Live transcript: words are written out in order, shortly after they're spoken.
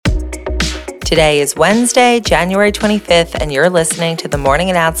Today is Wednesday, January 25th, and you're listening to the Morning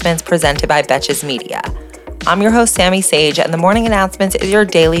Announcements presented by Betches Media. I'm your host, Sammy Sage, and the Morning Announcements is your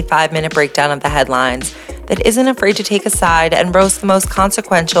daily 5-minute breakdown of the headlines that isn't afraid to take a side and roast the most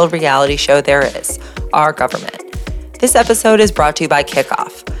consequential reality show there is, our government. This episode is brought to you by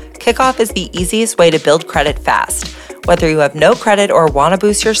Kickoff. Kickoff is the easiest way to build credit fast. Whether you have no credit or want to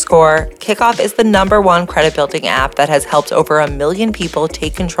boost your score, Kickoff is the #1 credit building app that has helped over 1 million people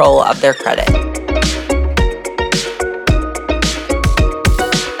take control of their credit.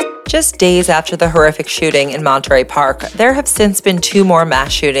 Just days after the horrific shooting in Monterey Park, there have since been 2 more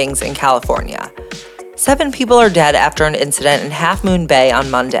mass shootings in California. 7 people are dead after an incident in Half Moon Bay on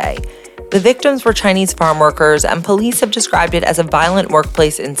Monday. The victims were Chinese farm workers, and police have described it as a violent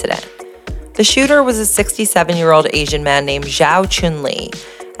workplace incident. The shooter was a 67-year-old Asian man named Zhao Chunli,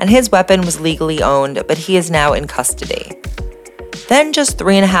 and his weapon was legally owned, but he is now in custody. Then just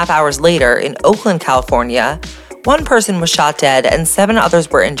 3.5 hours later, in Oakland, California, 1 person was shot dead and 7 others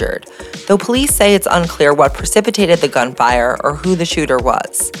were injured, though police say it's unclear what precipitated the gunfire or who the shooter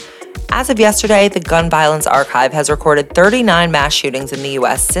was. As of yesterday, the Gun Violence Archive has recorded 39 mass shootings in the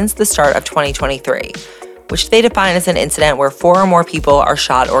U.S. since the start of 2023, which they define as an incident where 4 or more people are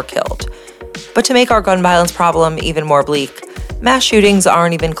shot or killed. But to make our gun violence problem even more bleak, mass shootings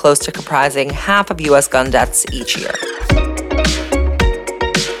aren't even close to comprising half of U.S. gun deaths each year.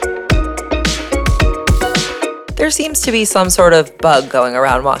 There seems to be some sort of bug going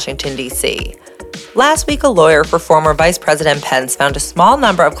around Washington, D.C. Last week, a lawyer for former Vice President Pence found a small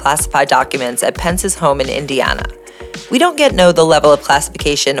number of classified documents at Pence's home in Indiana. We don't yet know the level of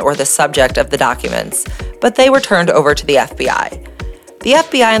classification or the subject of the documents, but they were turned over to the FBI. The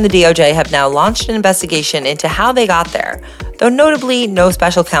FBI and the DOJ have now launched an investigation into how they got there, though notably, no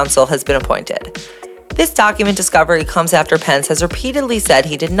special counsel has been appointed. This document discovery comes after Pence has repeatedly said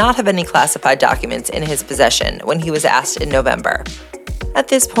he did not have any classified documents in his possession when he was asked in November. At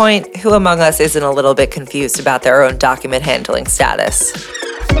this point, who among us isn't a little bit confused about their own document handling status?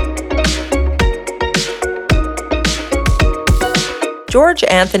 George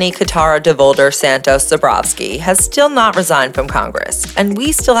Anthony Katara DeVolder Santos Zabrowski has still not resigned from Congress, and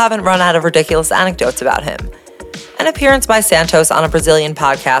we still haven't run out of ridiculous anecdotes about him. An appearance by Santos on a Brazilian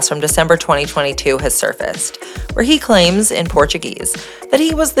podcast from December 2022 has surfaced, where he claims, in Portuguese, that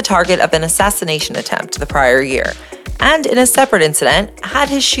he was the target of an assassination attempt the prior year, and in a separate incident, had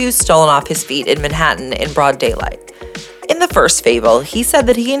his shoes stolen off his feet in Manhattan in broad daylight. In the first fable, he said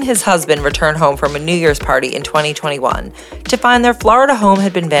that he and his husband returned home from a New Year's party in 2021 to find their Florida home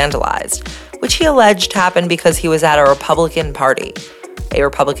had been vandalized, which he alleged happened because he was at a Republican party. A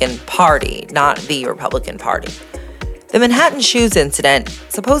Republican party, not the Republican Party. The Manhattan shoes incident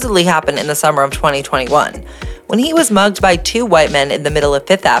supposedly happened in the summer of 2021, when he was mugged by 2 white men in the middle of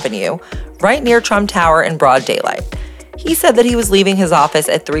Fifth Avenue, right near Trump Tower in broad daylight. He said that he was leaving his office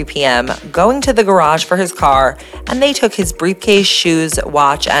at 3 p.m., going to the garage for his car, and they took his briefcase, shoes,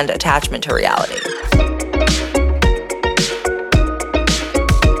 watch, and attachment to reality.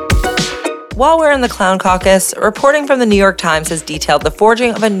 While we're in the Clown Caucus, reporting from the New York Times has detailed the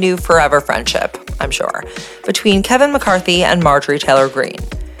forging of a new forever friendship, I'm sure, between Kevin McCarthy and Marjorie Taylor Greene.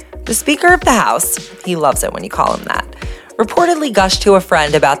 The Speaker of the House, he loves it when you call him that, reportedly gushed to a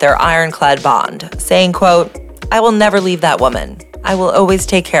friend about their ironclad bond, saying, quote, "I will never leave that woman. I will always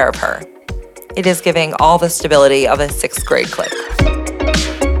take care of her." It is giving all the stability of a 6th grade clique.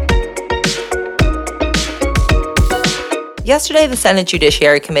 Yesterday, the Senate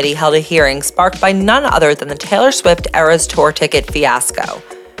Judiciary Committee held a hearing sparked by none other than the Taylor Swift Eras Tour ticket fiasco.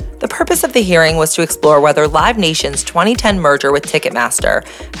 The purpose of the hearing was to explore whether Live Nation's 2010 merger with Ticketmaster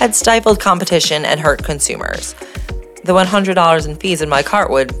had stifled competition and hurt consumers. The $100 in fees in my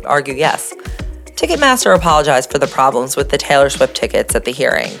cart would argue yes. Ticketmaster apologized for the problems with the Taylor Swift tickets at the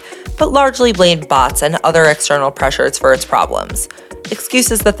hearing, but largely blamed bots and other external pressures for its problems.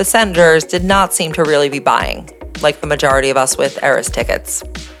 Excuses that the senators did not seem to really be buying, like the majority of us with Eras tickets.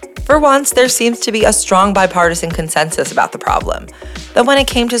 For once, there seems to be a strong bipartisan consensus about the problem, though when it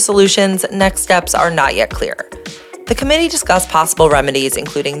came to solutions, next steps are not yet clear. The committee discussed possible remedies,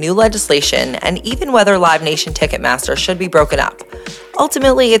 including new legislation, and even whether Live Nation Ticketmaster should be broken up.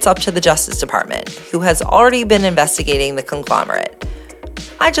 Ultimately, it's up to the Justice Department, who has already been investigating the conglomerate.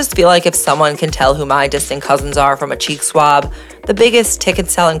 I just feel like if someone can tell who my distant cousins are from a cheek swab, the biggest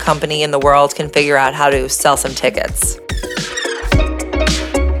ticket-selling company in the world can figure out how to sell some tickets.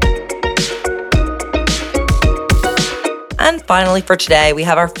 And finally for today, we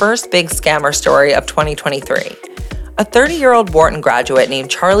have our first big scammer story of 2023. A 30-year-old Wharton graduate named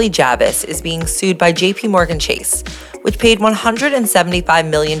Charlie Javis is being sued by JP Morgan Chase, which paid $175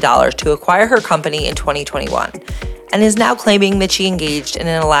 million to acquire her company in 2021, and is now claiming that she engaged in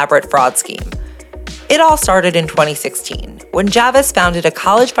an elaborate fraud scheme. It all started in 2016, when Javis founded a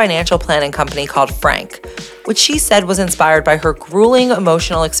college financial planning company called Frank, which she said was inspired by her grueling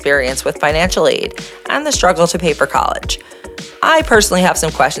emotional experience with financial aid and the struggle to pay for college. I personally have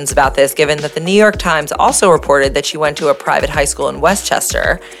some questions about this, given that the New York Times also reported that she went to a private high school in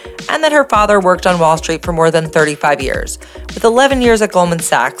Westchester and that her father worked on Wall Street for more than 35 years, with 11 years at Goldman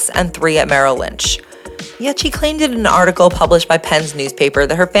Sachs and 3 at Merrill Lynch. Yet she claimed in an article published by Penn's newspaper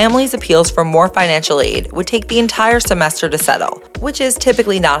that her family's appeals for more financial aid would take the entire semester to settle, which is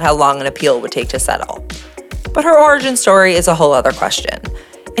typically not how long an appeal would take to settle. But her origin story is a whole other question.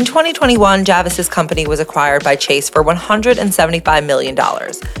 In 2021, Javis's company was acquired by Chase for $175 million,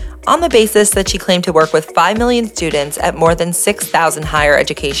 on the basis that she claimed to work with 5 million students at more than 6,000 higher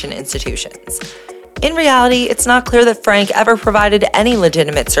education institutions. In reality, it's not clear that Frank ever provided any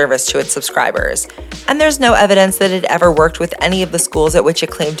legitimate service to its subscribers, and there's no evidence that it ever worked with any of the schools at which it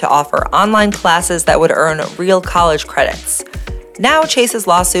claimed to offer online classes that would earn real college credits. Now, Chase's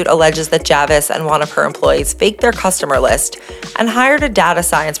lawsuit alleges that Javis and one of her employees faked their customer list and hired a data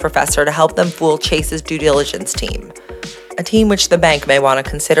science professor to help them fool Chase's due diligence team, a team which the bank may want to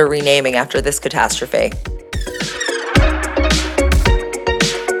consider renaming after this catastrophe.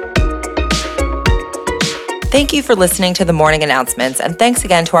 Thank you for listening to the morning announcements, and thanks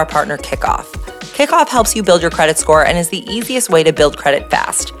again to our partner Kickoff. Kickoff helps you build your credit score and is the easiest way to build credit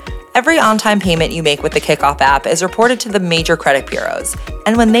fast. Every on-time payment you make with the Kickoff app is reported to the major credit bureaus,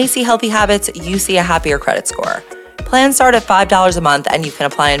 and when they see healthy habits, you see a happier credit score. Plans start at $5 a month, and you can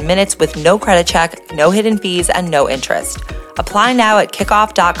apply in minutes with no credit check, no hidden fees, and no interest. Apply now at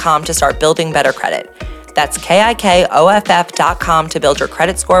kickoff.com to start building better credit. That's KIKOFF.com to build your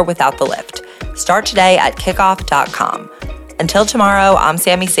credit score without the lift. Start today at kickoff.com. Until tomorrow, I'm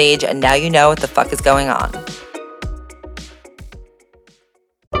Sammy Sage, and now you know what the fuck is going on.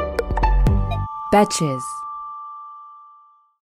 Betches.